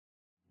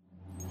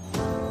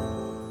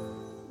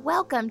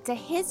Welcome to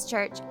His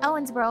Church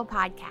Owensboro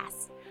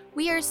Podcast.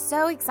 We are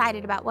so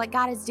excited about what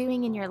God is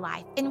doing in your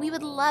life, and we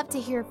would love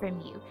to hear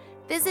from you.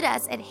 Visit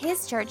us at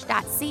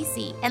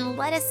hischurch.cc and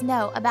let us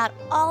know about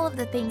all of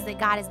the things that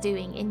God is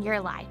doing in your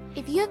life.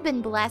 If you have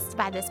been blessed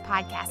by this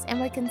podcast and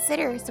would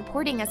consider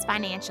supporting us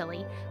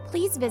financially,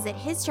 please visit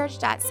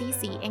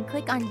hischurch.cc and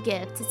click on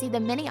Give to see the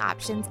many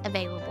options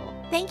available.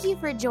 Thank you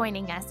for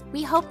joining us.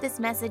 We hope this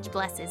message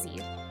blesses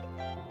you.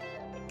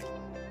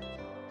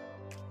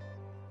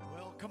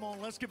 Come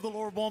on, let's give the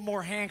Lord one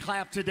more hand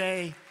clap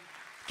today.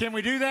 Can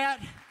we do that?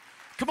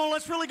 Come on,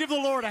 let's really give the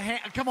Lord a hand.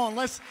 Come on,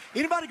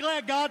 anybody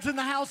glad God's in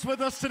the house with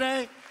us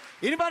today?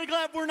 Anybody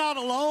glad we're not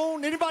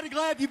alone? Anybody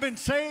glad you've been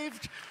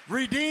saved,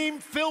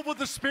 redeemed, filled with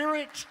the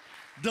Spirit,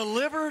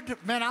 delivered?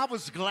 Man, I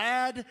was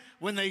glad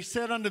when they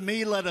said unto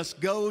me, let us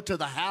go to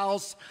the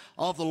house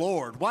of the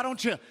Lord. Why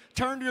don't you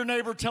turn to your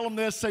neighbor, tell them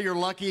this, say you're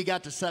lucky you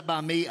got to sit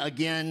by me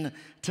again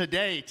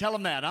today. Tell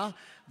them that, huh?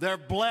 They're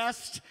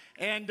blessed.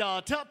 And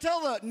tell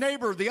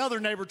the other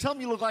neighbor, tell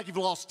them you look like you've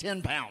lost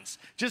 10 pounds.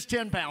 Just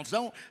 10 pounds.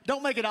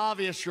 Don't make it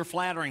obvious you're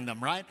flattering them,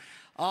 right?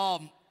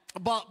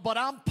 But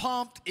I'm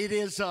pumped.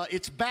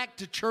 It's back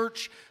to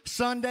church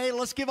Sunday.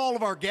 Let's give all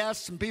of our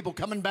guests and people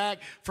coming back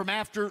from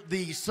after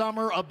the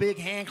summer a big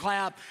hand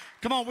clap.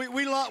 Come on,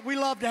 we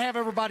love to have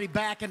everybody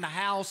back in the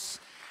house.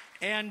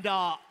 And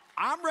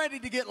I'm ready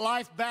to get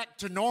life back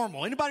to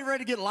normal. Anybody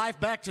ready to get life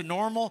back to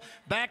normal?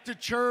 Back to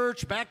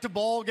church, back to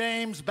ball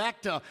games,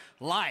 back to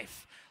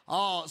life.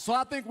 So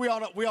I think we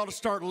ought to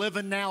start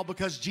living now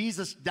because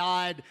Jesus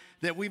died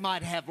that we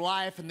might have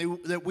life and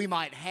that we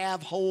might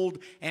have, hold,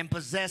 and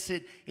possess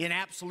it in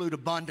absolute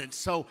abundance.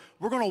 So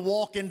we're going to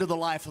walk into the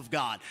life of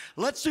God.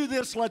 Let's do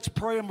this. Let's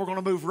pray, and we're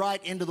going to move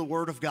right into the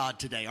Word of God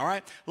today, all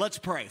right? Let's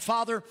pray.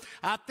 Father,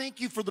 I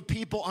thank you for the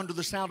people under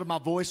the sound of my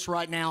voice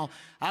right now.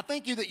 I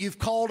thank you that you've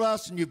called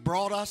us and you've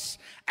brought us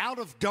out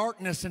of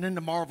darkness and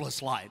into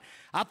marvelous light.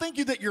 I thank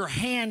you that your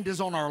hand is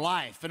on our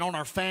life and on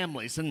our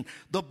families, and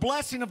the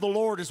blessing of the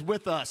Lord is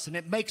with us, and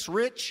it makes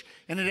rich,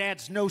 and it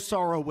adds no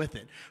sorrow with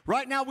it.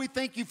 Right now, we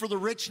thank you for the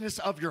richness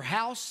of your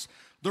house,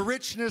 the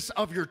richness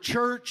of your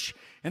church,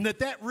 and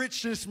that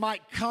richness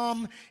might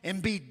come and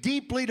be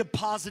deeply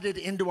deposited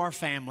into our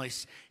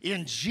families.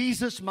 In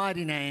Jesus'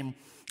 mighty name,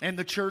 and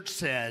the church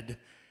said,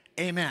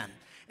 amen.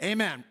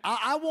 Amen.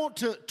 I want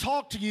to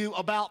talk to you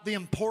about the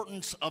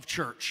importance of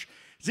church.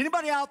 Does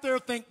anybody out there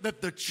think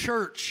that the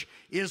church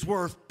is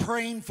worth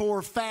praying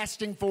for,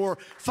 fasting for,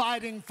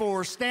 fighting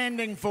for,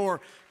 standing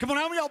for? Come on,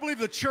 how many of y'all believe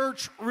the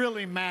church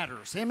really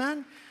matters?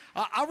 Amen?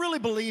 I really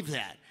believe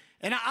that.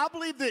 And I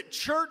believe that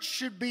church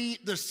should be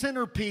the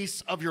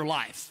centerpiece of your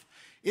life.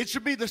 It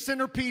should be the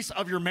centerpiece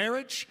of your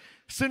marriage,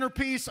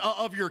 centerpiece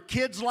of your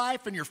kids'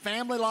 life and your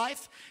family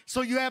life.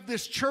 So you have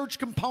this church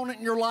component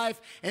in your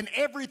life, and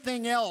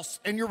everything else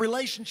and your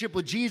relationship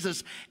with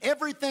Jesus,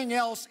 everything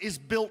else is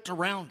built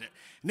around it.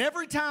 And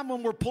every time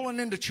when we're pulling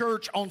into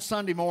church on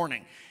Sunday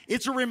morning,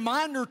 it's a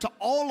reminder to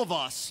all of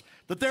us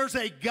that there's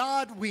a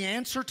God we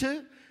answer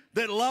to,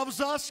 that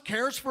loves us,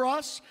 cares for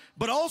us,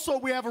 but also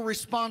we have a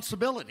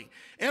responsibility.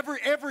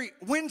 Every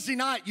Wednesday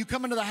night you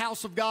come into the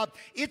house of God,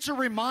 it's a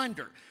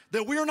reminder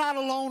that we're not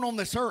alone on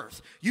this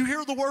earth. You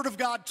hear the word of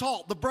God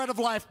taught, the bread of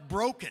life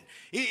broken.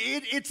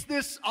 It's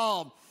this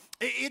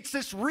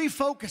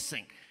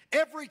refocusing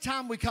every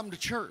time we come to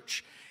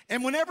church.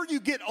 And whenever you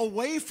get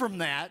away from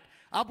that,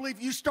 I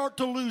believe you start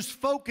to lose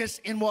focus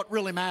in what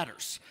really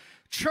matters.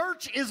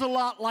 Church is a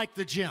lot like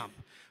the gym.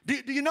 Do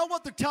you know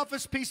what the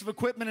toughest piece of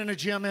equipment in a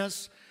gym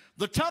is?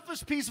 The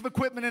toughest piece of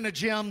equipment in a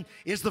gym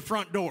is the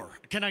front door.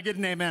 Can I get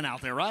an amen out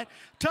there, right?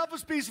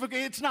 Toughest piece of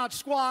equipment, it's not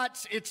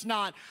squats, it's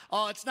not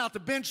the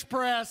bench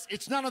press,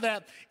 it's none of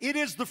that. It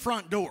is the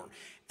front door.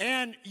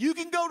 And you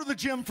can go to the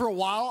gym for a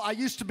while. I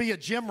used to be a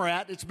gym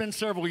rat. It's been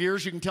several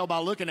years, you can tell by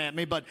looking at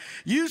me, but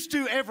used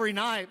to every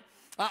night.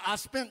 I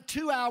spent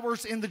 2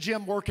 hours in the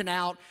gym working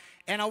out,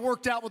 and I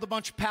worked out with a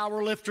bunch of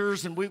power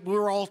lifters, and we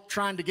were all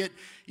trying to get,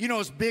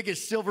 as big as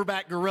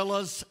silverback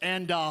gorillas.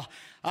 And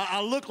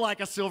I looked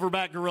like a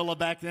silverback gorilla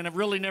back then. It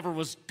really never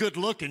was good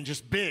looking,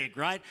 just big,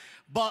 right?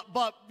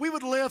 But we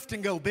would lift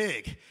and go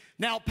big.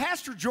 Now,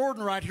 Pastor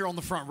Jordan right here on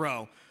the front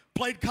row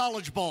played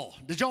college ball.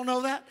 Did y'all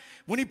know that?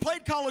 When he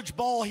played college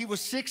ball, he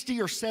was 60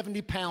 or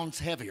 70 pounds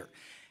heavier.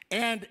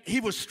 And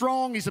he was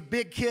strong. He's a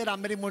big kid. I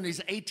met him when he was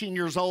 18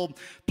 years old.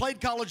 Played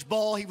college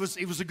ball. He was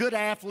a good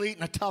athlete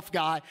and a tough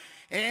guy.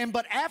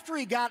 But after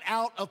he got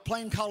out of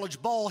playing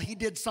college ball, he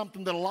did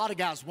something that a lot of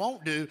guys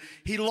won't do.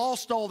 He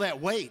lost all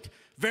that weight.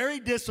 Very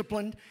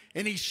disciplined.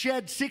 And he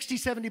shed 60,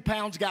 70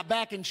 pounds, got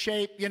back in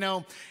shape,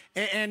 and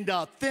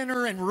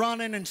thinner and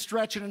running and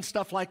stretching and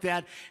stuff like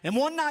that. And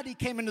one night he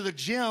came into the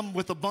gym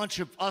with a bunch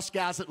of us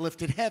guys that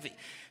lifted heavy.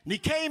 And he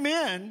came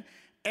in,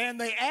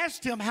 and they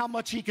asked him how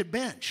much he could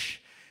bench.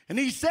 And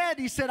he said,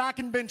 I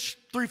can bench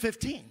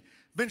 315.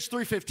 Bench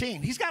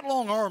 315. He's got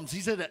long arms.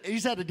 He's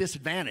at a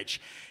disadvantage.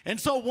 And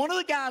so one of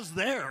the guys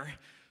there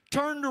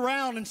turned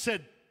around and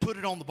said, put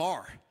it on the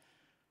bar.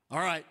 All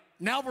right.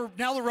 Now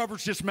the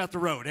rubber's just met the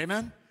road.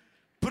 Amen?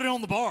 Put it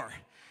on the bar.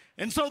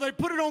 And so they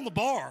put it on the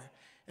bar.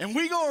 And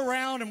we go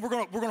around and we're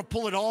gonna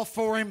pull it off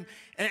for him.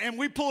 And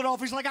we pull it off.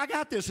 He's like, I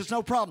got this. It's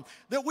no problem.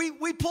 That we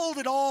pulled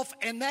it off,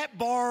 and that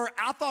bar,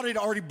 I thought it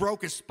already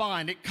broke his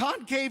spine. It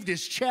concaved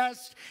his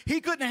chest.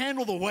 He couldn't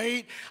handle the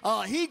weight.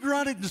 He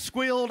grunted and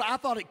squealed. I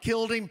thought it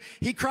killed him.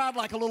 He cried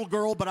like a little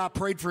girl, but I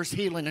prayed for his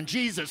healing. And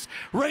Jesus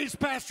raised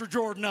Pastor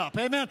Jordan up.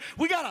 Amen.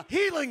 We got a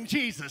healing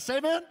Jesus.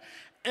 Amen.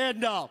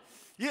 And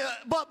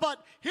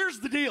but here's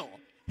the deal.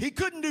 He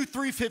couldn't do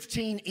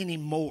 315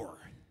 anymore.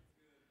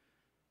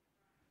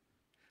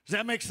 Does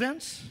that make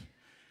sense?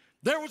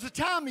 There was a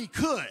time he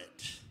could,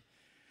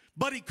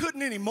 but he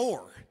couldn't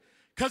anymore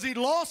because he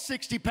lost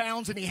 60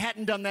 pounds and he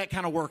hadn't done that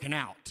kind of working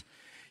out.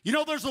 You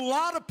know, there's a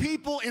lot of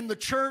people in the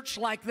church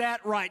like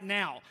that right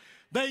now.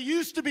 They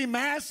used to be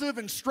massive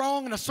and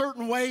strong in a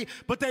certain way,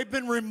 but they've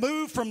been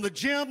removed from the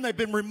gym, they've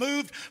been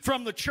removed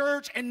from the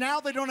church, and now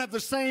they don't have the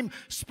same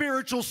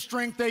spiritual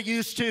strength they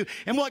used to.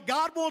 And what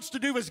God wants to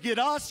do is get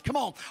us, come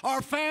on,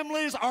 our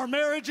families, our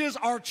marriages,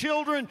 our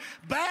children,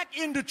 back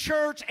into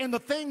church and the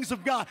things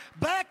of God,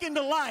 back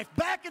into life,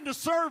 back into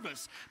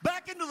service,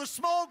 back into the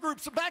small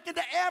groups, back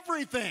into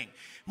everything.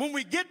 When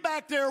we get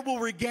back there, we'll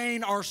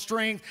regain our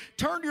strength.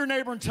 Turn to your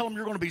neighbor and tell them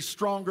you're going to be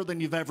stronger than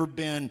you've ever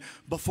been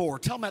before.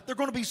 Tell them that they're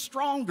going to be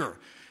stronger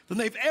than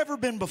they've ever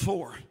been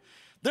before.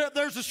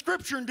 There's a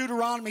scripture in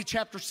Deuteronomy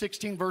chapter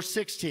 16, verse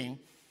 16.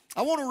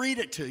 I want to read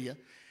it to you.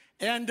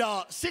 And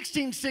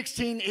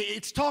 16:16,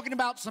 it's talking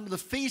about some of the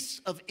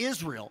feasts of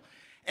Israel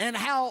and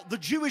how the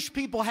Jewish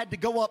people had to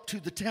go up to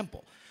the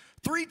temple.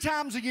 3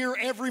 times a year,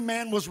 every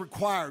man was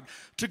required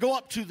to go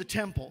up to the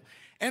temple.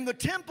 And the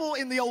temple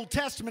in the Old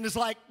Testament is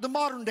like the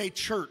modern day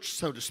church,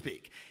 so to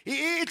speak.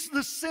 It's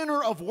the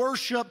center of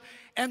worship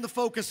and the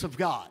focus of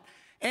God.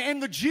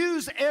 And the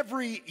Jews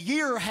every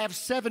year have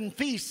 7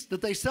 feasts that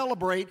they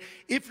celebrate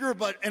if you're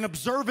an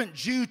observant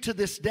Jew to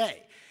this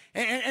day.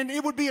 And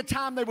it would be a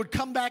time they would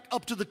come back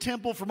up to the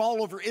temple from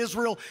all over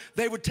Israel.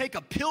 They would take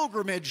a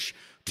pilgrimage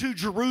to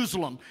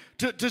Jerusalem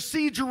to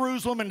see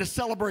Jerusalem and to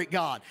celebrate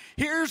God.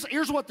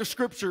 Here's what the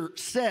scripture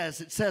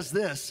says. It says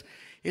this.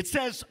 It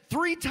says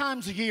 3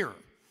 times a year,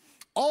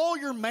 all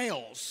your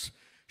males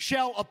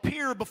shall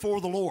appear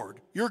before the Lord,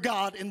 your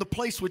God, in the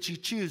place which he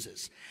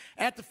chooses.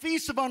 At the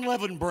feast of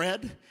unleavened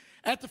bread,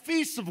 at the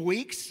feast of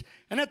weeks,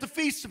 and at the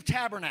feast of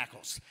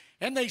tabernacles.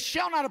 And they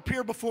shall not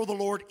appear before the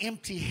Lord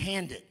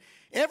empty-handed.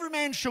 Every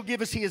man shall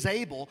give as he is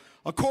able,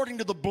 according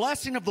to the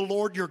blessing of the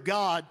Lord your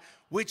God,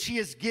 which he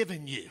has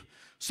given you.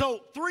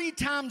 So 3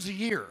 times a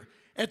year,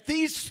 at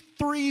these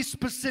 3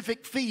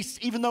 specific feasts,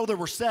 even though there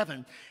were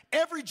 7,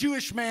 every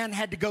Jewish man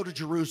had to go to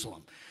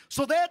Jerusalem.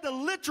 So they had to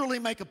literally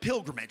make a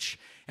pilgrimage.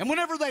 And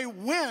whenever they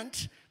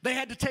went, they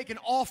had to take an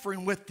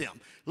offering with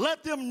them.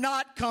 Let them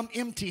not come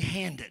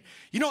empty-handed.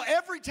 You know,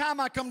 every time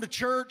I come to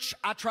church,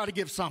 I try to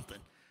give something.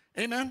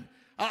 Amen?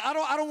 I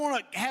don't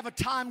want to have a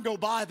time go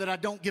by that I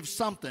don't give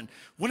something.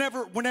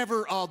 Whenever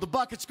the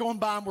bucket's going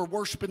by and we're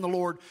worshiping the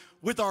Lord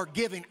with our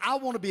giving, I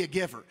want to be a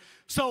giver.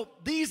 So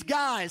these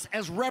guys,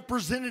 as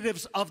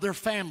representatives of their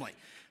family,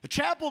 the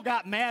chapel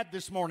got mad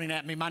this morning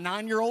at me, my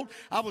 9-year-old.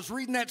 I was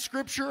reading that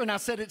scripture, and I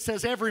said, it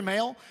says every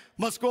male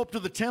must go up to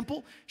the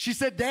temple. She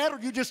said, Dad, are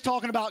you just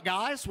talking about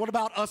guys? What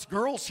about us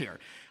girls here?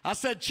 I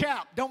said,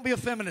 Chap, don't be a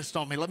feminist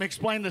on me. Let me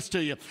explain this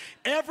to you.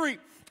 Every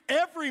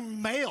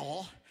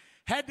male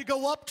had to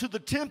go up to the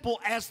temple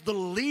as the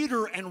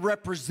leader and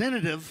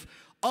representative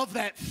of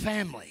that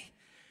family.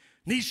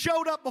 And he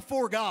showed up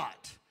before God,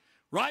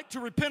 right,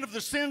 to repent of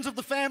the sins of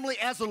the family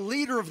as a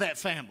leader of that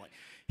family.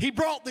 He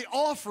brought the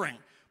offering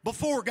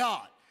before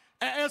God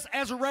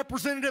as a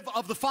representative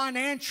of the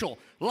financial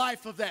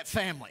life of that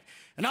family.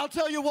 And I'll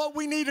tell you what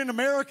we need in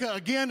America,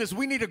 again, is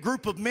we need a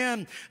group of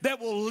men that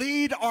will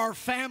lead our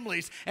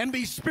families and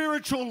be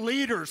spiritual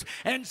leaders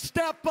and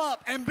step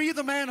up and be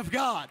the man of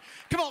God.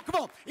 Come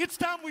on. It's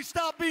time we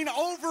stop being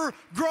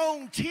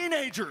overgrown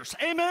teenagers.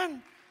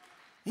 Amen?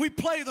 We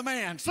play the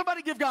man.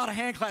 Somebody give God a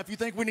hand clap if you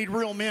think we need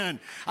real men.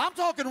 I'm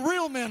talking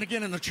real men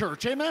again in the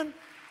church. Amen?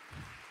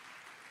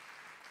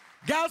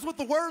 Guys with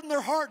the word in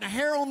their heart and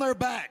hair on their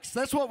backs.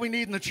 That's what we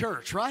need in the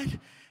church, right?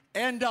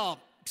 And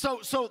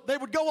so they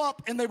would go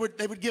up and they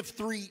would give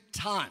 3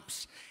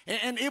 times.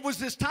 And it was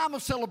this time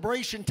of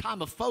celebration,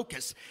 time of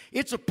focus.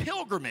 It's a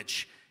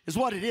pilgrimage is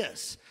what it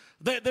is.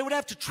 They would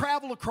have to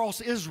travel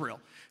across Israel.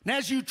 And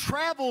as you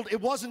traveled,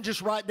 it wasn't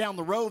just right down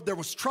the road. There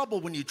was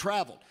trouble when you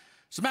traveled.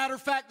 As a matter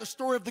of fact, the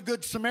story of the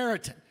Good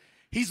Samaritan.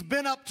 He's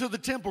been up to the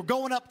temple,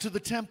 going up to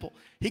the temple.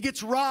 He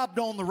gets robbed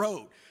on the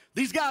road.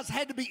 These guys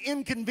had to be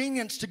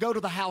inconvenienced to go to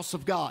the house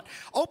of God.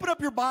 Open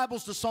up your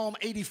Bibles to Psalm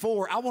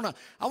 84. I want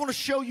to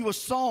show you a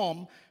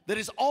psalm that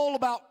is all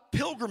about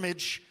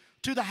pilgrimage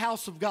to the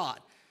house of God.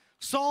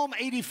 Psalm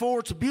 84,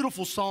 it's a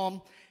beautiful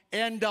psalm,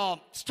 and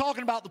it's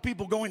talking about the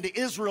people going to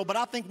Israel, but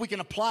I think we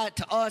can apply it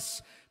to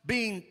us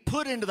being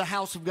put into the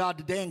house of God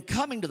today and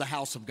coming to the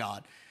house of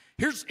God.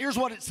 Here's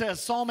what it says,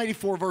 Psalm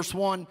 84, verse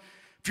 1.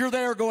 If you're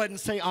there, go ahead and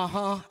say,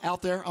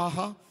 out there,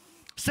 It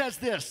says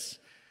this.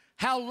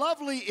 How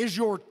lovely is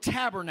your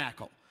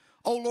tabernacle,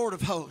 O Lord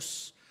of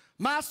hosts.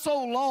 My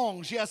soul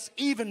longs, yes,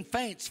 even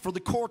faints for the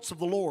courts of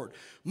the Lord.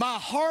 My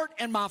heart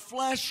and my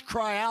flesh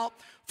cry out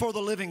for the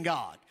living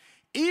God.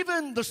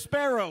 Even the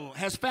sparrow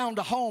has found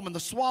a home, and the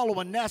swallow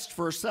a nest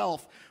for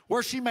herself,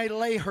 where she may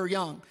lay her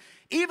young.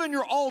 Even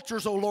your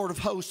altars, O Lord of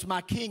hosts,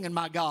 my King and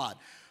my God.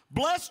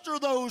 Blessed are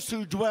those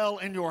who dwell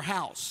in your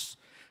house.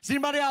 Does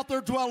anybody out there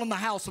dwell in the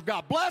house of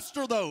God? Blessed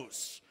are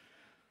those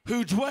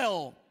who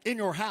dwell in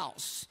your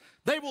house.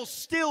 They will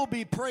still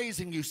be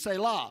praising you.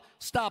 Selah.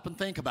 Stop and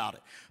think about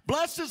it.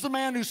 Blessed is the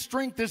man whose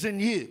strength is in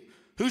you,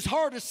 whose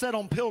heart is set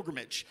on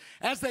pilgrimage.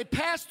 As they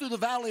pass through the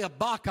valley of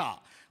Baca,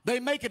 they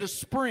make it a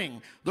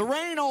spring. The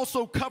rain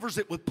also covers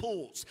it with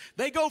pools.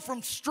 They go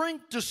from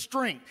strength to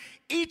strength.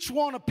 Each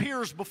one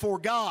appears before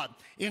God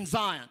in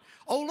Zion.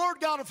 O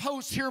Lord God of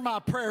hosts, hear my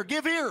prayer.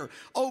 Give ear,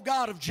 O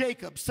God of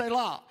Jacob.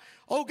 Selah.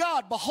 O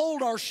God,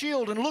 behold our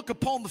shield and look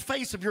upon the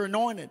face of your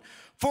anointed.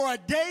 For a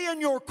day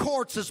in your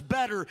courts is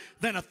better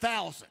than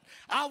 1,000.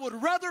 I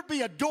would rather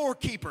be a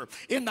doorkeeper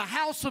in the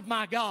house of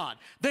my God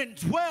than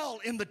dwell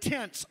in the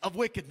tents of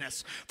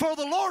wickedness. For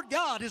the Lord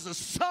God is a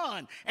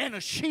sun and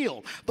a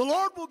shield. The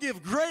Lord will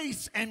give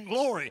grace and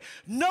glory.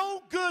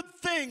 No good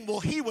thing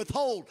will he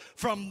withhold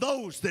from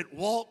those that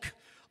walk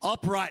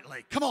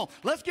uprightly. Come on,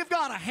 let's give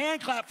God a hand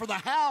clap for the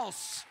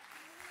house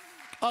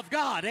of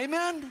God.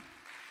 Amen?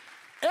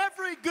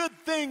 Every good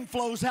thing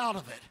flows out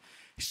of it.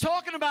 He's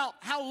talking about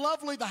how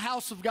lovely the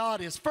house of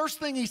God is. First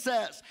thing he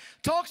says,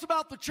 talks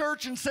about the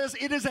church and says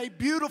it is a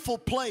beautiful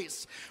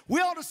place. We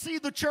ought to see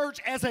the church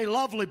as a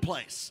lovely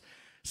place.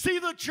 See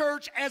the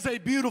church as a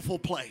beautiful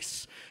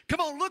place. Come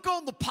on, look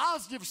on the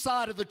positive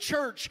side of the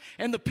church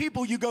and the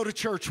people you go to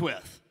church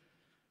with.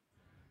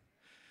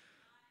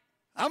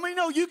 How many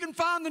know you can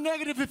find the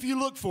negative if you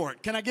look for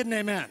it? Can I get an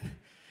amen?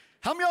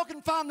 How many of y'all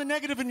can find the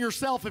negative in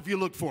yourself if you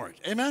look for it?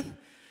 Amen?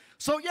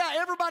 So yeah,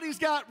 everybody's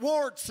got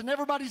warts and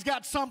everybody's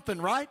got something,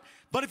 right?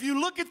 But if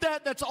you look at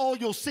that, that's all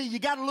you'll see. You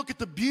got to look at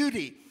the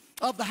beauty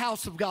of the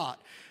house of God.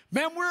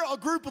 Man, we're a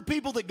group of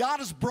people that God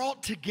has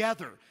brought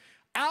together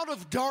out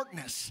of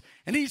darkness,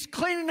 and he's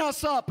cleaning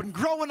us up and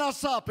growing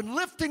us up and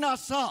lifting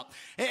us up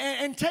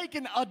and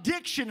taking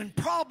addiction and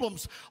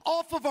problems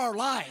off of our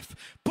life,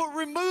 but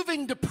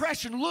removing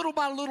depression little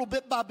by little,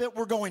 bit by bit.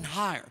 We're going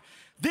higher.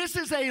 This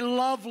is a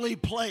lovely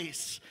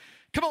place.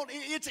 Come on,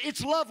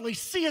 it's lovely.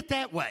 See it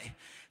that way.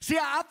 See,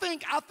 I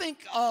think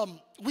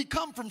we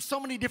come from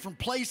so many different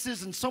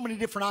places and so many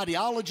different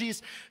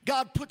ideologies.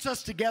 God puts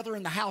us together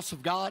in the house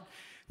of God.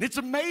 And it's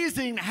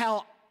amazing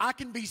how I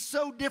can be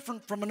so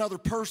different from another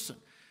person.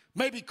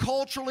 Maybe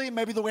culturally,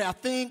 maybe the way I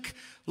think,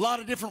 a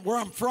lot of different where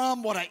I'm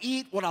from, what I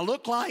eat, what I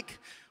look like.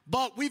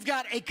 But we've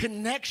got a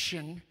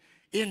connection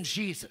in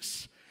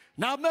Jesus.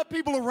 Now, I've met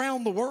people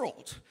around the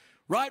world,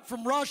 right?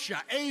 From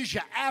Russia,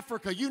 Asia,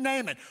 Africa, you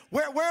name it,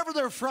 wherever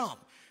they're from.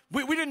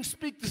 We didn't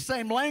speak the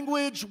same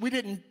language. We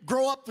didn't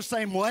grow up the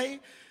same way.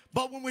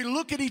 But when we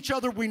look at each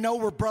other, we know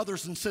we're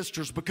brothers and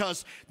sisters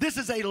because this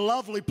is a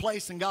lovely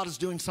place and God is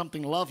doing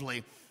something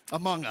lovely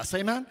among us.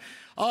 Amen?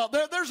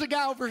 There's a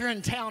guy over here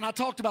in town. I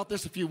talked about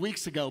this a few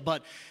weeks ago.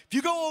 But if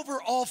you go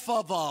over off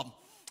of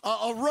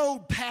a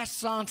road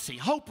past Sansi,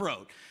 Hope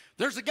Road,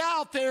 there's a guy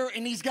out there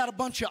and he's got a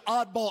bunch of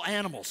oddball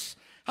animals.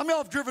 How many of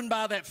y'all have driven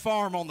by that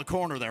farm on the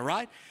corner there,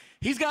 right?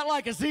 He's got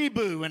like a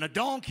zebu and a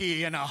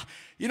donkey and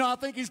I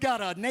think he's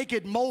got a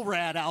naked mole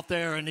rat out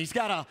there and he's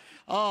got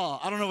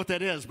I don't know what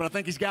that is, but I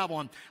think he's got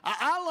one.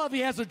 I love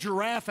he has a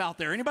giraffe out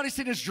there. Anybody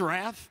seen his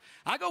giraffe?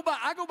 I go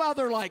by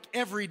there like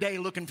every day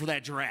looking for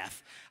that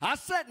giraffe. I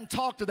sat and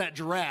talked to that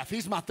giraffe.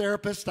 He's my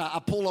therapist.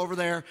 I pull over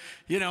there,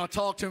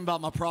 talk to him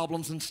about my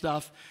problems and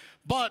stuff.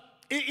 But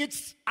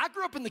I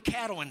grew up in the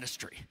cattle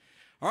industry.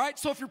 All right,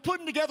 so if you're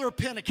putting together a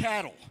pen of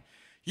cattle,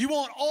 you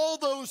want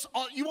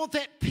you want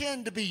that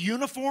pen to be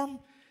uniform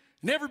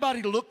and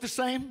everybody to look the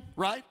same,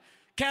 right?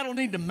 Cattle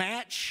need to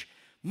match.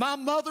 My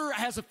mother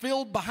has a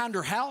field behind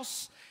her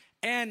house,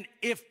 and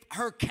if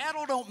her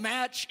cattle don't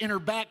match in her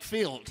back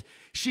field,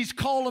 she's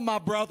calling my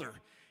brother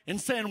and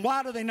saying,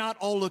 why do they not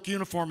all look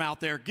uniform out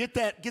there? Get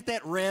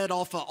that red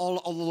off of all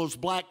of those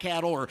black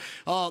cattle, or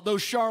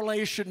those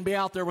Charolais shouldn't be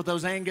out there with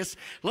those Angus.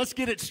 Let's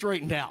get it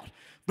straightened out.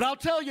 But I'll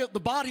tell you, the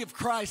body of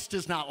Christ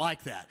is not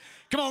like that.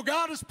 Come on,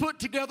 God has put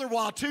together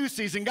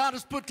Watusis, and God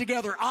has put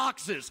together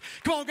oxes.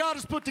 Come on, God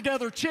has put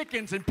together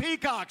chickens and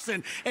peacocks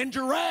and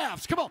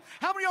giraffes. Come on,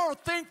 how many of y'all are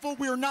thankful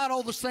we are not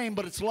all the same,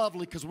 but it's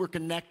lovely because we're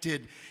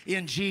connected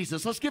in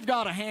Jesus? Let's give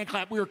God a hand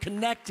clap. We are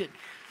connected,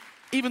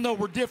 even though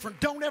we're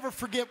different. Don't ever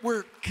forget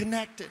we're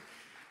connected.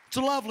 It's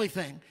a lovely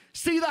thing.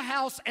 See the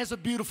house as a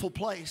beautiful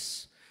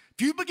place.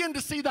 If you begin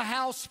to see the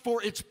house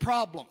for its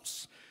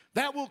problems,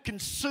 that will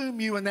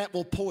consume you and that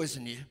will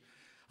poison you.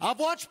 I've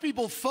watched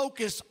people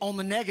focus on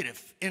the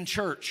negative in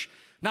church.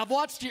 Now, I've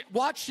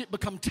watched it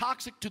become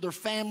toxic to their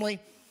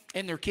family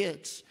and their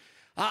kids.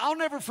 I'll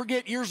never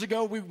forget years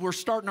ago, we were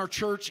starting our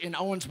church in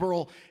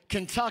Owensboro,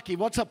 Kentucky.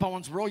 What's up,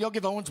 Owensboro? Y'all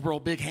give Owensboro a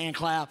big hand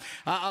clap.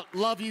 I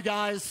love you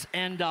guys.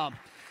 And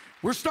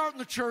we're starting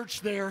the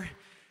church there.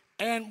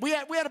 And we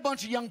had a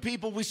bunch of young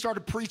people. We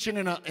started preaching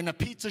in a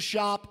pizza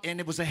shop, and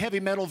it was a heavy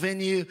metal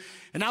venue.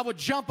 And I would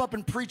jump up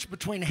and preach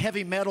between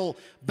heavy metal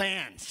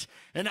bands.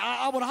 And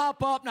I would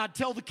hop up, and I'd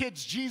tell the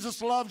kids,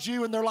 Jesus loves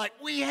you. And they're like,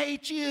 we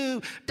hate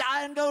you.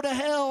 Die and go to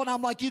hell. And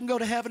I'm like, you can go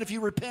to heaven if you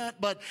repent,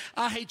 but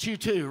I hate you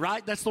too,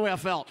 right? That's the way I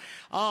felt.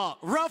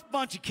 Rough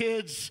bunch of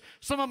kids.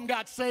 Some of them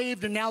got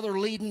saved, and now they're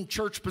leading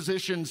church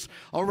positions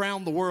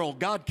around the world.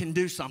 God can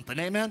do something,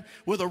 amen,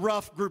 with a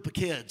rough group of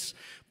kids.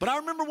 But I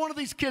remember one of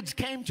these kids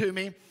came to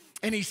me,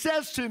 and he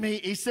says to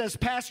me, he says,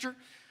 Pastor,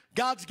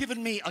 God's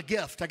given me a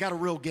gift. I got a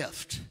real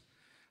gift.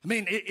 I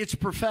mean, it's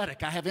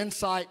prophetic. I have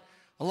insight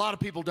a lot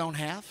of people don't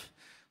have.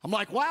 I'm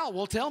like, wow,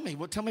 well, tell me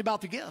about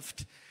the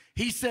gift.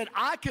 He said,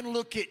 I can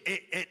look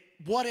at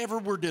whatever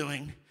we're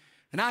doing,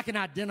 and I can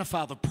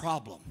identify the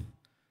problem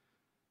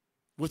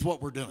with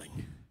what we're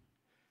doing.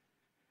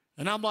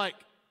 And I'm like,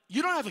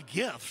 you don't have a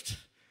gift.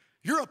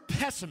 You're a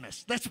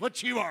pessimist. That's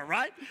what you are,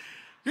 right?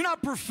 You're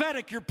not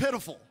prophetic, you're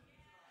pitiful.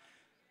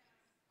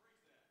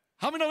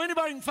 How many know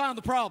anybody can find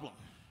the problem?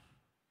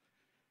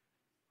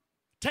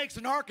 It takes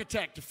an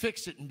architect to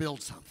fix it and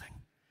build something.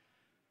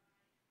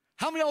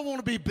 How many of y'all want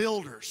to be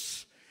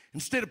builders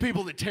instead of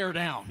people that tear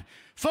down?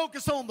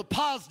 Focus on the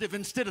positive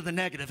instead of the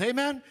negative,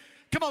 amen?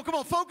 Come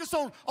on, focus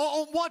on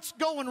what's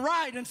going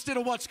right instead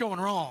of what's going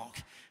wrong.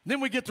 And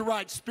then we get the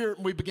right spirit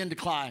and we begin to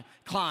climb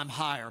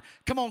higher.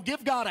 Come on,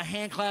 give God a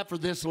hand clap for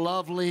this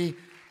lovely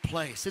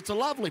place. It's a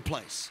lovely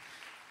place.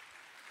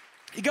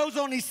 He goes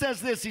on, he says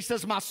this, he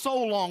says, my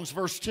soul longs,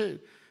 verse 2.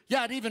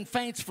 Yeah, it even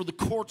faints for the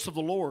courts of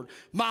the Lord.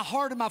 My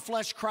heart and my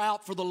flesh cry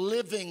out for the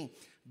living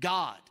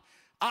God.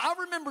 I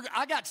remember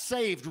I got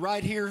saved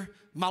right here.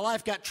 My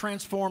life got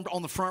transformed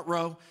on the front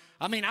row.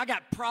 I mean, I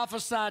got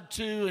prophesied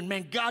to, and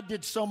man, God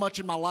did so much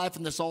in my life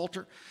in this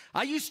altar.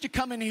 I used to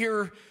come in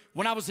here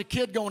when I was a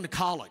kid going to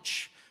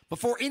college,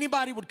 before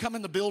anybody would come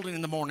in the building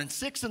in the morning,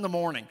 6 in the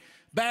morning,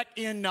 back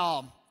in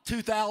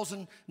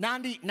 2000,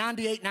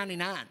 98,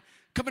 99.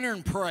 Come in here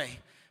and pray.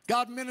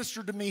 God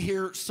ministered to me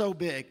here so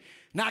big.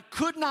 And I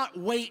could not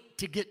wait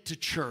to get to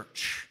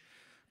church.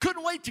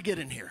 Couldn't wait to get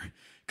in here.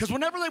 Because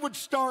whenever they would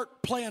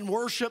start playing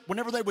worship,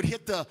 whenever they would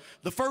hit the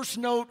first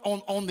note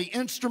on the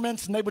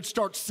instruments and they would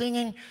start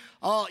singing,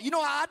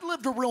 I'd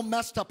lived a real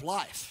messed up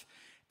life.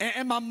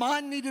 And my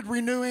mind needed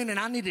renewing, and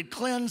I needed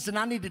cleansed, and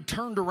I needed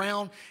turned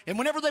around. And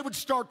whenever they would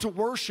start to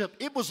worship,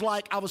 it was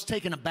like I was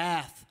taking a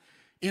bath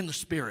in the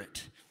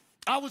Spirit.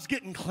 I was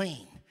getting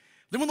clean.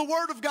 Then when the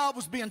Word of God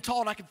was being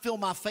taught, I could feel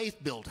my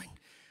faith building.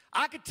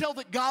 I could tell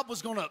that God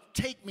was going to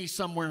take me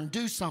somewhere and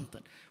do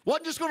something.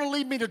 Wasn't just going to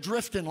leave me to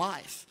drift in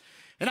life.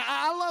 And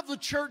I love the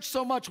church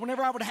so much.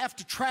 Whenever I would have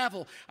to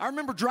travel, I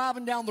remember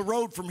driving down the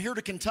road from here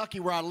to Kentucky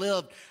where I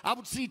lived, I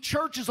would see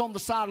churches on the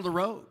side of the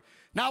road.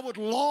 Now, I would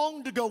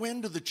long to go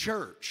into the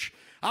church.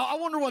 I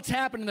wonder what's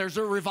happening there. Is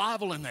there a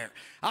revival in there?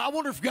 I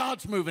wonder if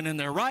God's moving in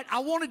there, right? I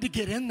wanted to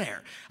get in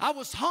there. I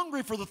was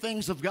hungry for the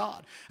things of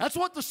God. That's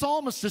what the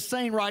psalmist is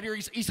saying right here.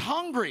 He's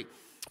hungry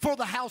for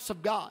the house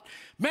of God.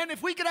 Man,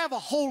 if we could have a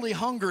holy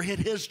hunger hit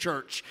his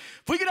church,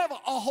 if we could have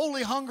a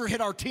holy hunger hit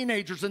our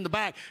teenagers in the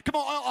back, come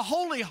on, a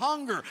holy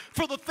hunger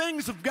for the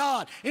things of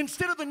God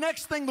instead of the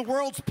next thing the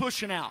world's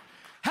pushing out.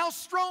 How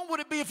strong would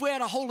it be if we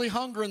had a holy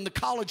hunger in the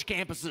college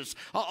campuses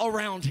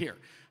around here?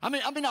 I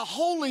mean, a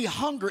holy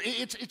hunger,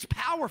 it's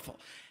powerful.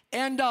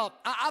 And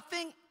I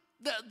think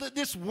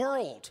this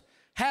world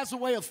has a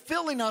way of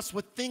filling us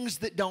with things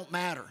that don't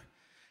matter.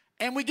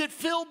 And we get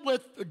filled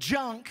with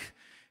junk,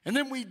 and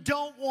then we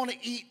don't want to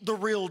eat the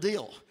real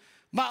deal.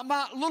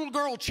 My little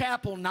girl,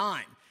 Chapel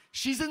 9,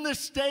 she's in this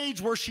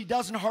stage where she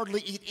doesn't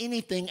hardly eat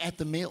anything at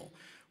the meal.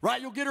 Right,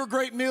 you'll get her a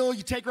great meal,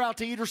 you take her out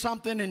to eat or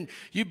something, and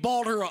you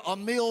bought her a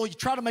meal. You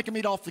try to make them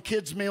eat off the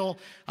kids' meal.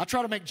 I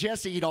try to make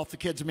Jesse eat off the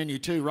kids' menu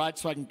too, right,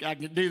 so I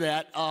can do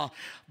that.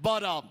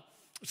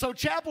 So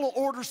Chapel will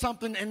order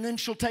something, and then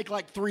she'll take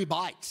like 3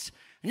 bites.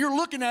 And you're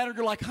looking at her,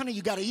 you're like, honey,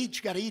 you got to eat,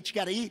 you got to eat, you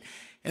got to eat.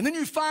 And then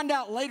you find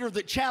out later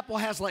that Chapel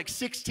has like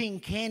 16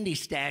 candy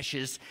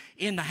stashes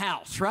in the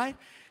house, right?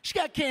 She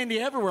got candy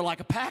everywhere like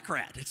a pack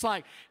rat. It's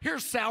like,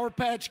 here's Sour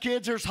Patch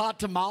Kids, here's Hot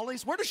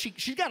Tamales. Where does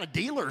she's got a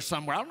dealer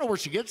somewhere. I don't know where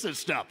she gets this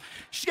stuff.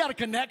 She's got a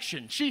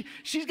connection.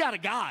 She's got a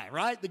guy,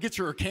 right, that gets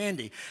her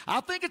candy. I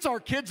think it's our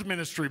kids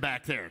ministry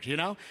back there, you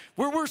know,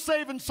 where we're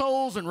saving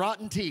souls and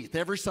rotten teeth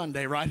every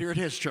Sunday right here at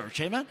his church,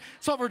 amen?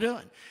 That's what we're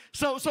doing.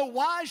 So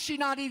why is she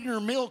not eating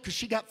her meal? Because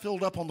she got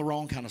filled up on the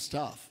wrong kind of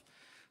stuff.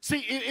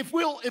 See, if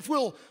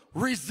we'll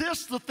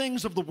resist the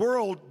things of the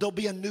world, there'll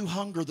be a new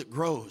hunger that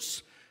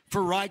grows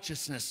for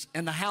righteousness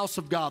and the house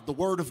of God, the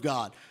Word of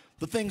God,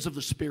 the things of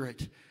the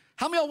Spirit.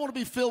 How many of y'all want to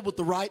be filled with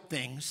the right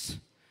things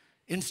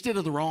instead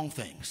of the wrong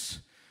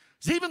things?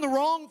 Because even the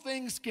wrong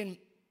things can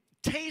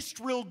taste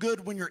real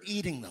good when you're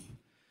eating them,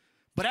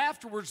 but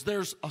afterwards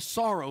there's a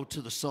sorrow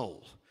to the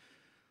soul.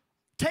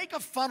 Take a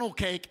funnel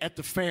cake at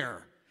the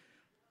fair,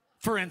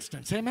 for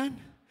instance,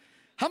 amen?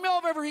 How many of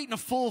y'all have ever eaten a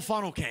full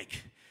funnel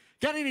cake?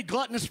 Got any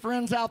gluttonous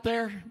friends out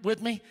there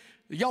with me?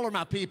 Y'all are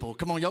my people.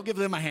 Come on, y'all give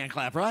them a hand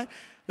clap, right?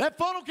 That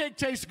funnel cake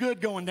tastes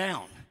good going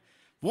down.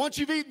 Once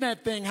you've eaten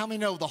that thing, how many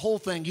know the whole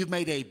thing, you've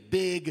made a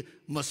big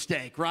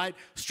mistake, right?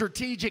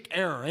 Strategic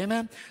error,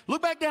 amen?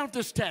 Look back down at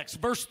this text,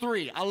 verse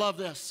 3. I love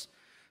this.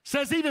 It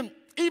says,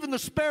 even the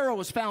sparrow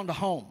has found a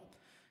home,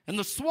 and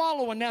the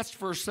swallow a nest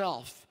for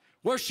herself,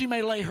 where she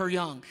may lay her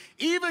young.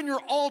 Even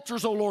your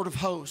altars, O Lord of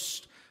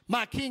hosts,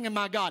 my King and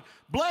my God.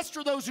 Blessed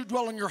are those who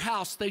dwell in your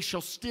house. They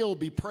shall still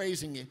be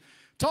praising you.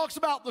 Talks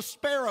about the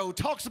sparrow,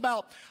 talks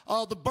about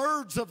the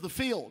birds of the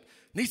field.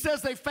 And he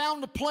says they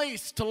found a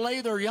place to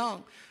lay their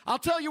young. I'll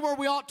tell you where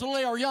we ought to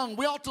lay our young.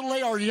 We ought to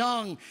lay our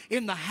young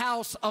in the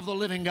house of the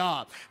living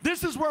God.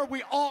 This is where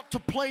we ought to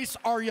place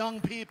our young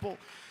people.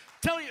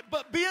 Tell you,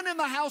 but being in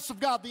the house of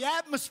God, the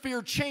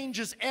atmosphere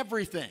changes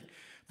everything.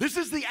 This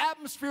is the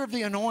atmosphere of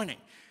the anointing.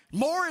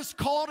 More is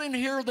called in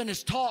here than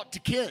is taught to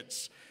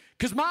kids.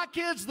 Because my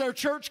kids, they're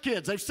church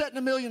kids. They've sat in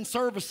a million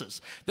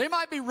services. They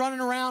might be running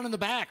around in the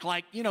back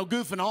like,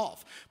 goofing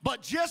off.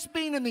 But just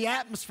being in the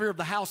atmosphere of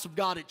the house of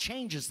God, it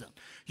changes them.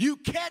 You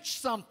catch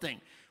something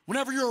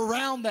whenever you're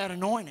around that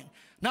anointing.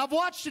 Now, I've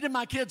watched it in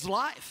my kids'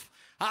 life.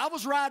 I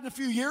was riding a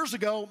few years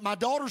ago. My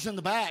daughter's in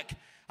the back.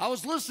 I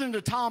was listening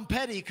to Tom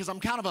Petty because I'm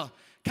kind of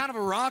a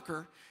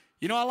rocker.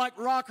 I like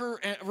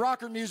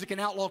rocker music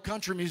and outlaw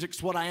country music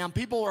is what I am.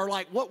 People are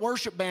like, what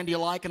worship band do you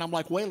like? And I'm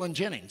like, Waylon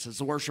Jennings is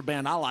the worship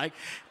band I like.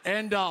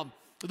 And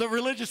the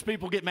religious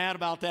people get mad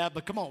about that,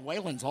 but come on,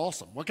 Waylon's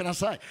awesome. What can I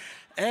say?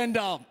 And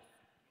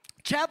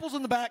Chapel's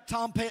in the back.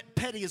 Tom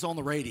Petty is on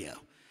the radio.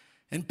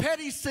 And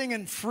Petty's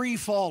singing Free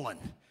Fallin'.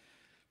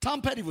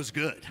 Tom Petty was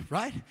good,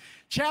 right?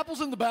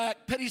 Chapel's in the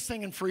back. Petty's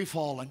singing Free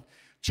Fallin'.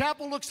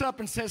 Chapel looks up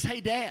and says,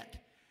 hey, Dad,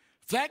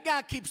 if that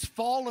guy keeps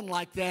falling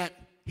like that,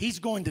 he's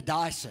going to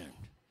die soon.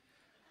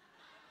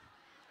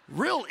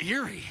 Real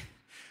eerie.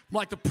 I'm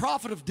like the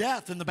prophet of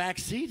death in the back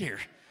seat here.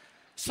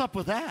 What's up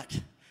with that?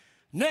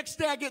 Next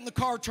day I get in the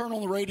car, turn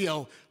on the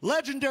radio.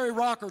 Legendary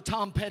rocker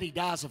Tom Petty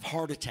dies of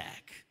heart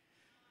attack.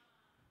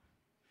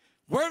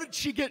 Where did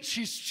she get?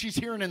 She's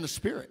hearing in the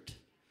spirit.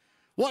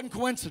 Wasn't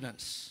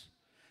coincidence.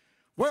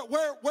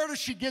 Where does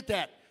she get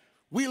that?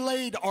 We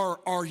laid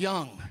our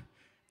young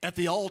at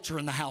the altar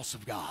in the house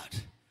of God.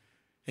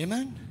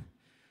 Amen?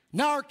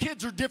 Now our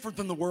kids are different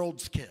than the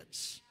world's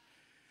kids.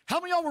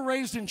 How many of y'all were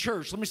raised in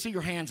church? Let me see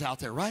your hands out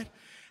there, right?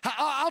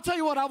 I'll tell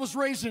you what, I was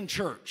raised in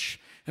church.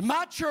 And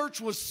my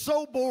church was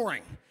so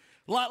boring.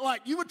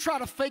 Like you would try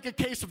to fake a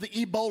case of the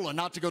Ebola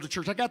not to go to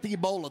church. I got the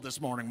Ebola this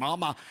morning,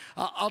 Mom.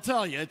 I'll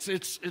tell you,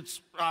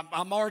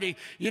 I'm already,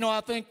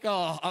 I think,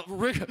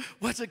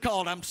 what's it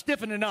called? I'm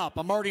stiffening up.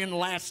 I'm already in the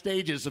last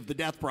stages of the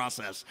death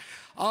process.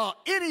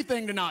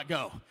 Anything to not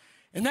go.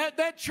 And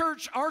that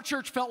church, our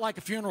church felt like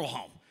a funeral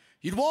home.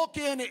 You'd walk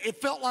in, it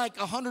felt like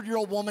a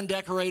 100-year-old woman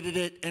decorated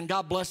it, and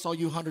God bless all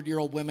you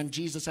 100-year-old women.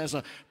 Jesus has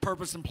a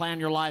purpose and plan in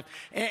your life.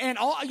 And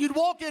you'd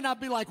walk in, I'd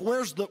be like,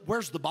 where's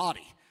the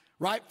body,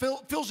 right?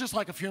 Feels just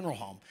like a funeral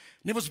home.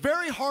 And it was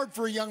very hard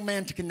for a young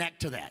man to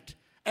connect to that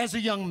as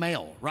a young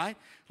male, right?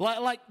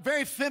 Like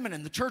very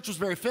feminine. The church was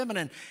very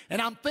feminine.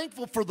 And I'm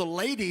thankful for the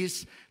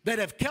ladies that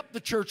have kept the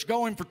church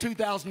going for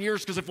 2,000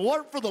 years, because if it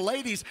weren't for the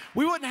ladies,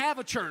 we wouldn't have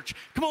a church.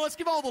 Come on, let's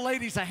give all the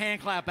ladies a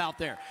hand clap out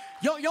there.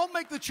 Y'all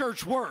make the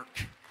church work.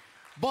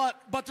 But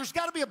there's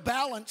got to be a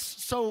balance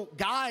so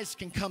guys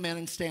can come in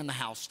and stay in the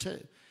house too.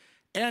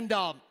 And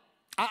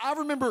I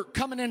remember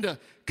coming into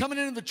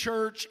the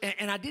church,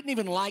 and I didn't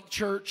even like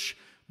church,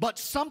 but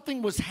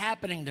something was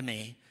happening to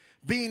me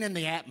being in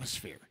the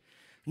atmosphere.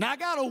 Now, I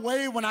got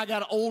away when I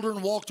got older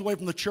and walked away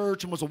from the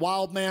church and was a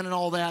wild man and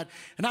all that.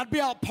 And I'd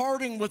be out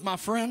partying with my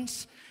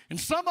friends. And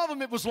some of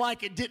them, it was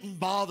like it didn't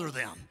bother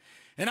them.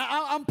 And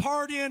I'm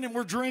partying and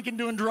we're drinking,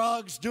 doing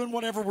drugs, doing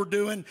whatever we're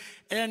doing.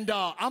 And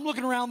I'm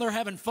looking around there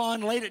having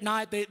fun. Late at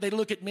night, they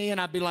look at me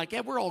and I'd be like, yeah,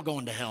 we're all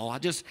going to hell. I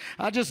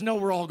just know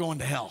we're all going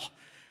to hell.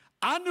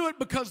 I knew it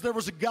because there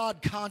was a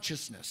God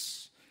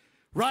consciousness,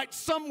 right,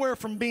 somewhere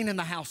from being in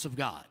the house of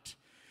God.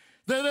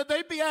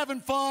 They'd be having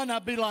fun.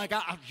 I'd be like,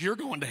 you're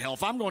going to hell.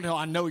 If I'm going to hell,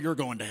 I know you're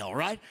going to hell,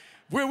 right?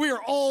 We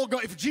are all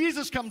going. If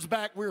Jesus comes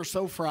back, we are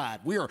so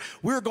fried. We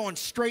are going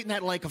straight in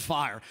that lake of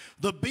fire.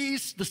 The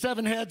beast, the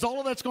seven heads, all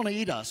of that's going to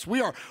eat us. We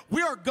are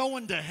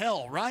going to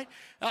hell, right?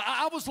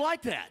 I was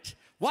like that.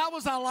 Why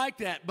was I like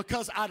that?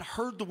 Because I'd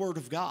heard the word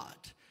of God.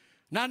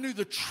 And I knew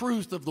the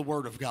truth of the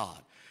word of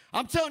God.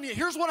 I'm telling you,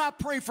 here's what I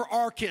pray for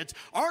our kids.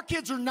 Our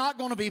kids are not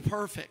going to be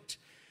perfect.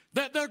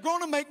 They're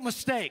going to make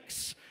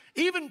mistakes.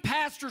 Even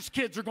pastors'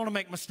 kids are going to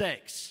make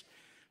mistakes.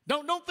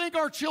 Don't think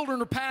our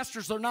children are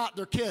pastors. They're not.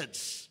 They're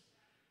kids.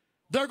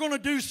 They're going to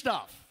do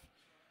stuff.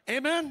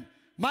 Amen?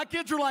 My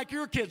kids are like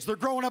your kids. They're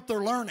growing up.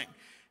 They're learning.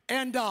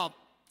 And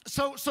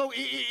so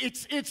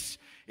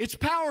it's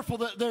powerful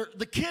that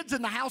the kids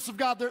in the house of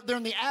God, they're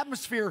in the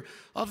atmosphere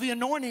of the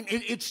anointing.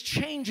 It's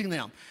changing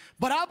them.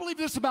 But I believe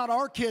this about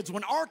our kids.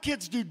 When our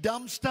kids do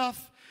dumb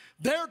stuff,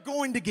 they're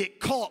going to get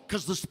caught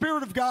because the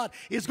Spirit of God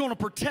is going to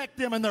protect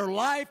them and their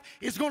life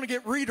is going to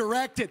get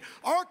redirected.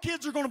 Our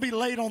kids are going to be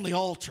laid on the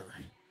altar.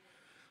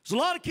 There's a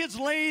lot of kids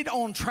laid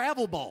on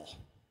travel ball.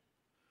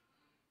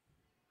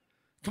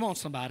 Come on,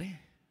 somebody.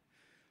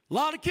 A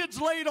lot of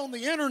kids laid on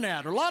the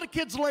internet, or a lot of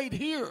kids laid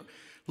here.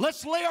 A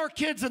Let's lay our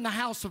kids in the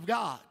house of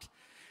God.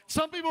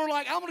 Some people are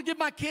like, I'm going to give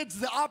my kids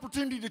the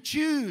opportunity to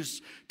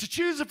choose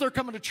if they're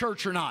coming to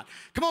church or not.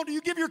 Come on, do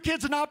you give your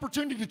kids an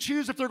opportunity to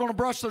choose if they're going to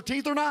brush their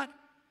teeth or not?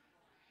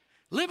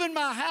 Live in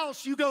my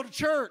house, you go to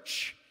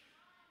church.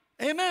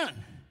 Amen.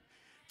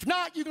 If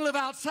not, you can live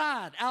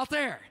outside, out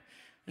there.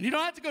 And you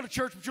don't have to go to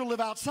church, but you'll live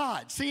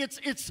outside. See,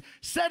 it's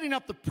setting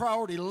up the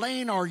priority,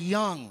 laying our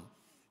young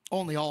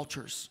on the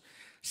altars.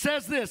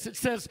 Says this, it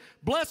says,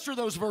 blessed are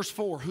those, verse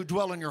 4, who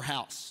dwell in your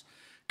house.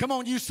 Come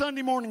on, you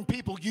Sunday morning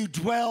people, you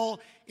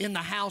dwell in the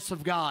house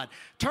of God.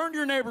 Turn to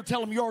your neighbor,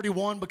 tell them you already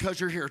won because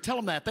you're here. Tell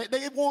them that.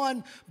 They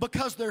won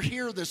because they're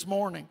here this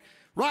morning,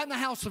 right in the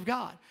house of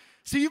God.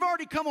 See, you've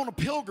already come on a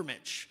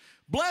pilgrimage.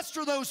 Blessed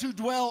are those who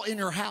dwell in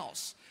your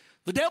house.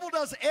 The devil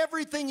does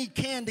everything he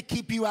can to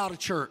keep you out of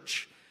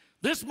church.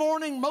 This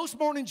morning, most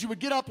mornings you would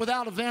get up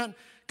without a vent,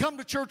 come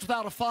to church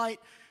without a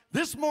fight.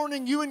 This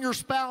morning, you and your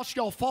spouse,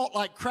 y'all fought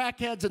like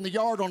crackheads in the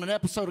yard on an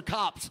episode of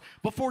Cops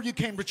before you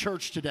came to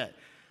church today.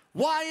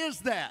 Why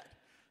is that?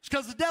 It's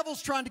because the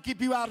devil's trying to keep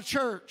you out of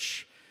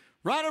church.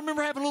 Right? I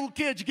remember having little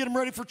kids, you get them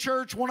ready for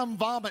church, one of them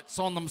vomits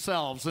on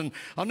themselves, and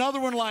another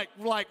one like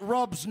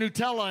rubs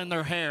Nutella in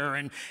their hair,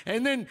 and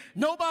then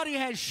nobody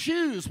has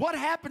shoes. What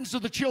happens to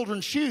the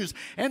children's shoes?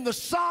 And the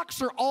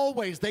socks are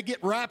always, they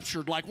get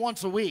raptured like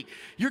once a week.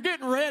 You're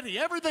getting ready,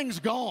 everything's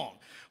gone.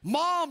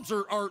 Moms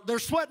they're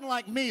sweating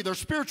like me. Their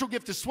spiritual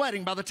gift is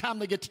sweating by the time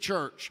they get to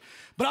church.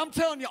 But I'm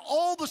telling you,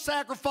 all the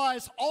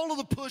sacrifice, all of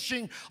the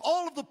pushing,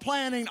 all of the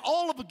planning,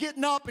 all of the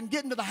getting up and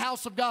getting to the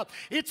house of God,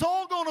 it's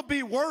all going to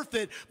be worth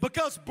it,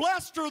 because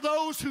blessed are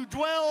those who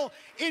dwell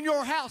in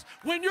your house.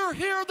 When you're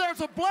here,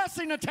 there's a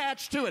blessing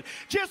attached to it.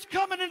 Just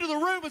coming into the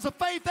room is a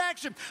faith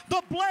action.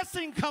 The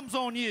blessing comes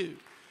on you.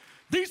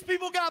 These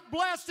people got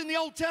blessed in the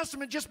Old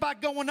Testament just by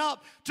going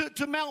up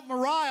to Mount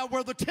Moriah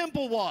where the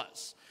temple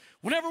was.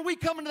 Whenever we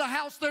come into the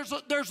house,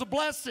 there's a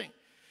blessing.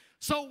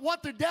 So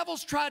what the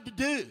devil's tried to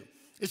do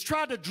is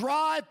try to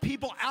drive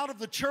people out of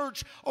the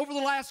church over the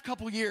last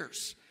couple of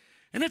years.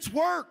 And it's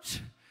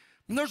worked.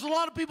 And there's a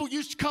lot of people who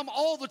used to come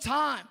all the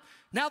time.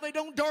 Now they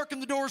don't darken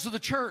the doors of the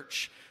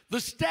church. The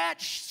stats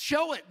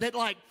show it that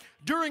like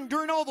during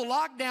all the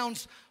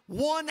lockdowns,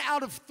 1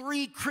 out of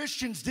 3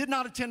 Christians did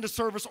not attend a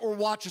service or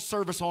watch a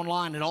service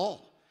online at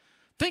all.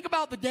 Think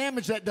about the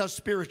damage that does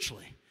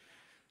spiritually.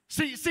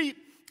 See,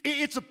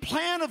 it's a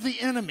plan of the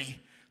enemy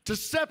to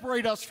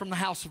separate us from the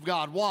house of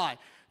God. Why?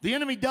 The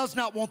enemy does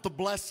not want the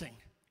blessing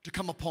to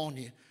come upon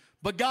you,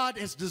 but God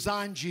has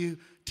designed you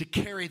to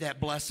carry that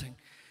blessing.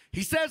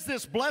 He says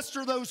this, blessed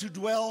are those who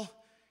dwell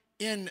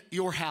in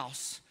your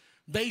house.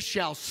 They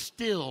shall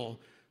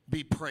still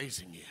be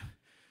praising you.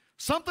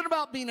 Something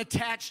about being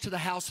attached to the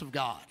house of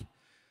God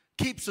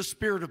keeps a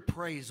spirit of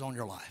praise on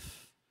your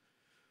life.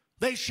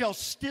 They shall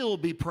still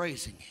be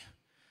praising you.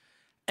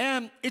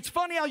 And it's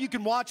funny how you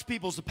can watch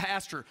people as a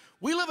pastor.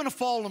 We live in a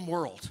fallen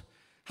world.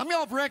 How many of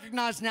y'all have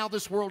recognized now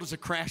this world is a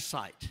crash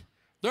site?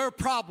 There are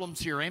problems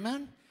here,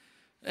 amen?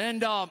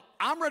 And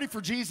I'm ready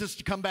for Jesus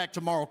to come back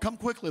tomorrow. Come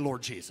quickly,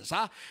 Lord Jesus.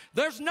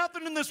 There's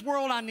nothing in this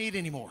world I need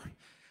anymore.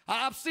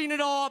 I've seen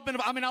it all.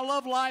 I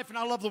love life and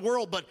I love the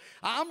world, but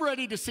I'm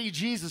ready to see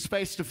Jesus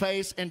face to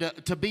face and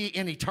to be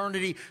in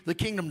eternity, the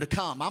kingdom to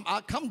come.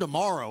 I come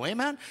tomorrow,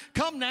 amen?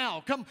 Come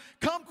now.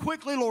 Come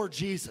quickly, Lord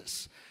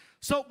Jesus.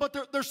 So,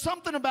 but there's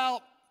something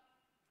about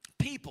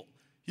people.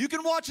 You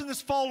can watch in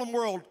this fallen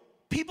world,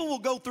 people will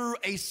go through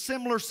a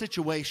similar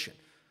situation.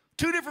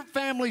 2 different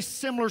families,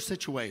 similar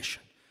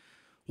situation.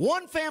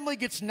 One family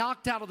gets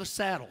knocked out of the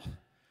saddle,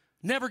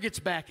 never gets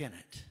back in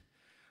it.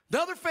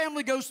 The other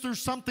family goes through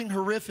something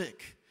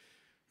horrific,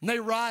 and they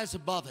rise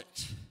above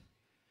it,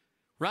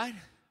 right?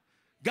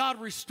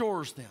 God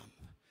restores them.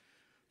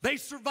 They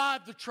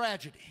survive the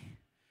tragedy.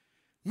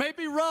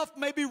 Maybe rough,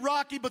 maybe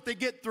rocky, but they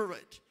get through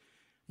it.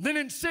 Then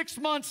in 6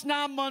 months,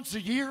 9 months, a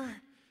year,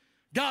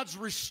 God's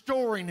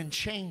restoring and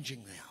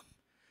changing them.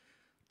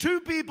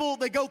 2 people,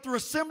 they go through a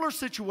similar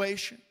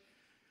situation.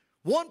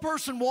 One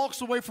person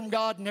walks away from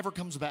God and never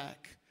comes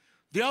back.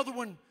 The other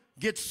one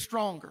gets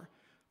stronger,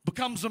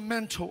 becomes a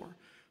mentor,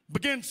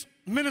 begins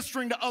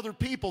ministering to other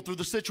people through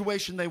the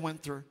situation they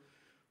went through.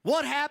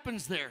 What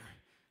happens there?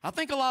 I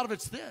think a lot of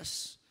it's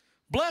this.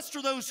 Blessed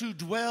are those who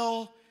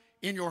dwell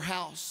in your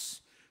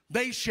house.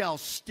 They shall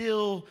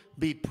still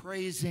be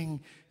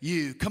praising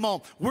you. Come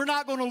on, we're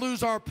not going to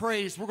lose our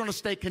praise. We're going to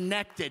stay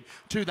connected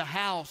to the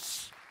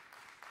house.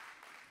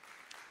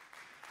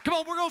 Come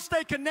on, we're going to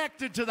stay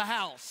connected to the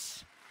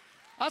house.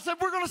 I said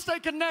we're going to stay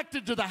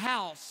connected to the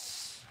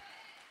house.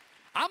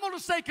 I'm going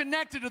to stay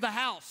connected to the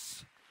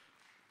house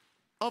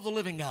of the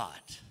living God.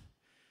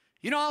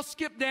 You know, I'll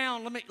skip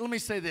down. Let me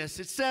say this.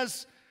 It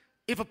says,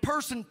 if a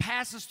person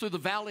passes through the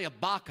valley of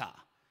Baca,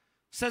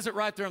 says it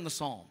right there in the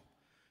psalm.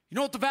 You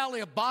know what the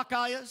valley of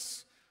Baca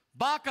is?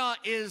 Baca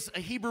is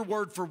a Hebrew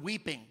word for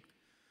weeping.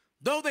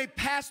 Though they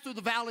pass through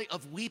the valley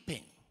of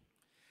weeping,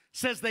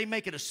 says they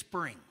make it a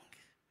spring,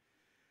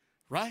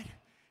 right?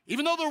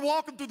 Even though they're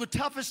walking through the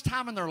toughest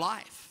time in their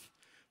life,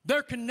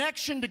 their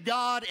connection to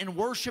God and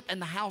worship in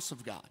the house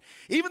of God.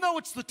 Even though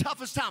it's the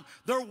toughest time,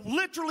 they're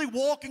literally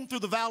walking through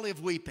the valley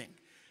of weeping.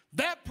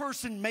 That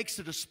person makes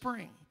it a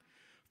spring.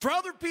 For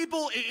other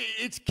people,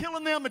 it's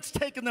killing them, it's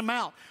taking them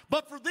out.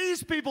 But for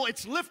these people,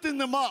 it's lifting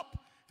them up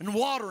and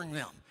watering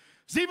them.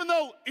 So even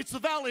though it's the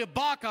valley of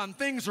Baca and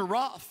things are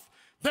rough,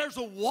 there's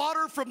a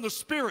water from the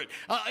Spirit.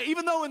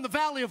 Even though in the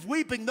valley of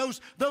weeping,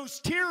 those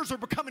tears are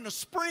becoming a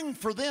spring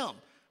for them.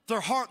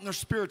 Their heart and their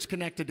spirit's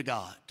connected to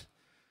God.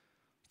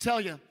 I tell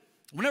you,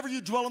 whenever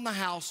you dwell in the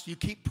house, you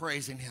keep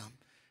praising Him.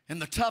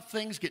 And the tough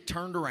things get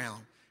turned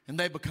around and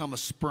they become a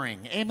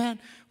spring. Amen?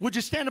 Would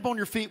you stand up on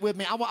your feet with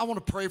me? I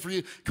want to pray for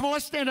you. Come on,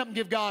 let's stand up and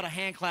give God a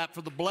hand clap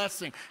for the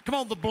blessing. Come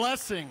on, the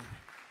blessing.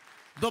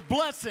 The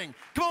blessing.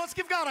 Come on, let's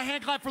give God a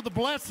hand clap for the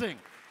blessing.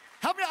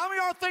 How many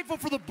are thankful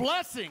for the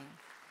blessing?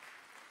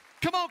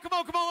 Come on.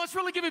 Let's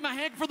really give Him a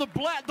hand for the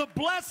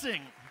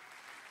blessing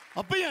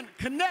of being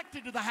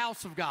connected to the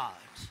house of God.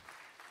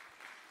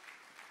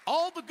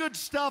 All the good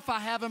stuff I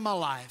have in my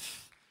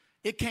life,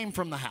 it came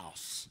from the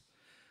house.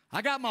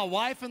 I got my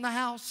wife in the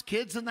house,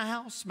 kids in the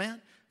house,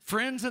 man,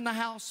 friends in the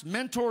house,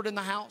 mentored in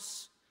the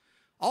house.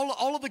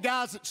 All of the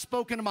guys that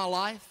spoke into my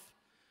life,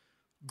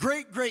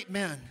 great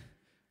men,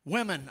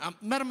 women, I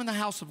met them in the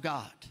house of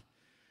God.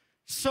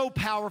 So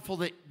powerful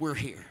that we're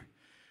here.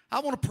 I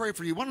want to pray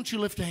for you. Why don't you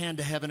lift a hand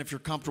to heaven if you're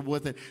comfortable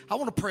with it? I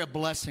want to pray a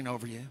blessing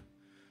over you.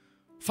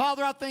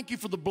 Father, I thank you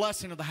for the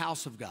blessing of the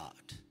house of God.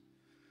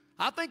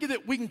 I thank you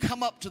that we can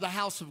come up to the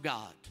house of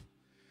God.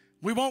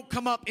 We won't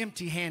come up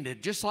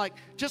empty-handed, just like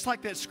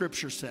that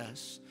scripture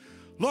says.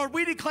 Lord,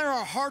 we declare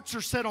our hearts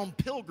are set on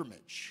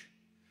pilgrimage.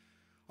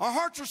 Our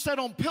hearts are set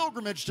on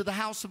pilgrimage to the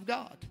house of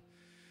God.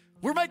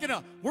 We're making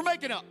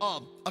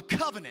a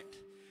covenant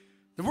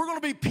that we're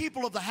going to be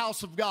people of the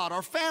house of God.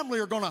 Our family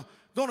are going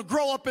to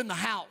grow up in the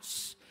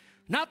house.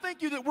 And I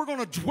thank you that we're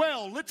going to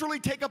dwell, literally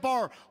take up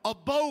our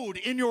abode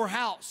in your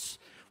house.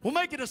 We'll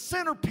make it a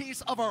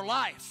centerpiece of our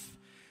life.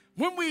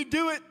 When we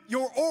do it,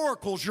 your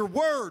oracles, your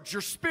words,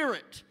 your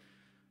spirit,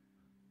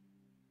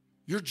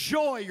 your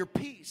joy, your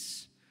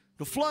peace,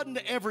 will flood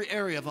into every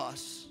area of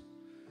us.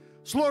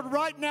 So Lord,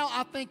 right now,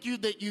 I thank you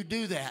that you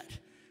do that,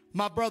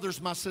 my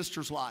brother's, my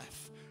sister's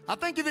life. I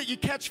thank you that you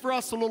catch for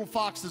us the little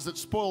foxes that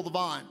spoil the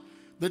vine,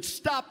 that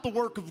stop the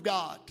work of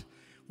God.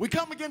 We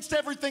come against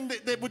everything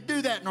that would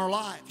do that in our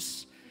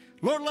lives.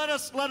 Lord, let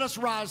us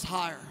rise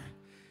higher.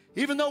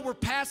 Even though we're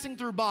passing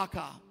through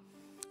Baca,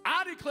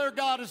 I declare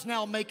God is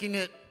now making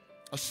it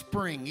a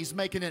spring. He's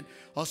making it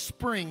a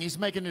spring. He's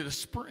making it a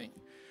spring.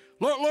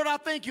 Lord, I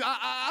thank you.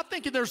 I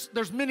think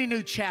there's many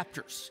new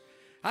chapters.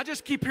 I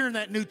just keep hearing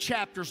that new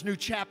chapters, new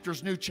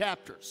chapters, new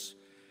chapters.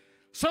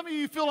 Some of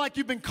you feel like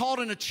you've been caught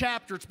in a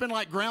chapter. It's been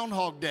like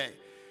Groundhog Day.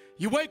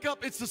 You wake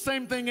up, it's the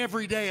same thing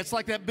every day. It's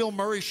like that Bill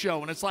Murray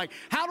show, and it's like,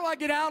 how do I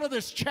get out of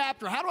this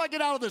chapter? How do I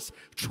get out of this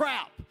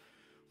trap?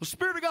 The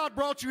Spirit of God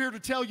brought you here to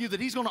tell you that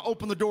He's going to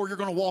open the door. You're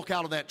going to walk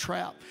out of that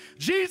trap.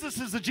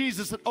 Jesus is the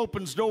Jesus that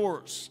opens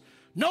doors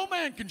no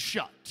man can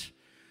shut.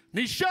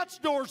 And He shuts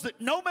doors that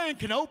no man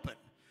can open.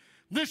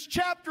 This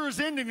chapter is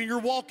ending, and you're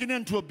walking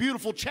into a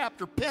beautiful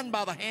chapter penned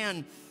by the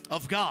hand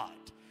of God.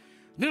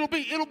 And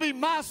it'll be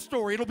my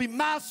story. It'll be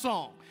my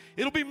song.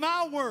 It'll be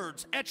my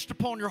words etched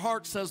upon your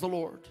heart, says the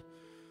Lord.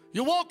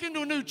 You'll walk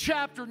into a new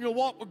chapter, and you'll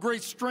walk with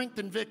great strength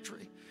and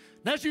victory.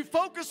 And as you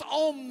focus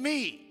on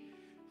me,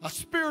 a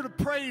spirit of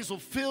praise will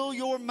fill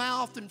your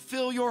mouth and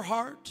fill your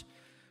heart.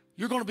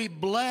 You're going to be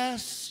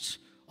blessed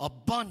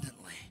abundantly.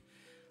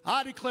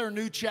 I declare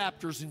new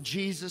chapters in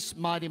Jesus'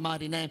 mighty,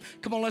 mighty name.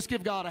 Come on, let's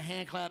give God a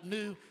hand clap.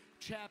 New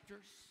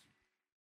chapters.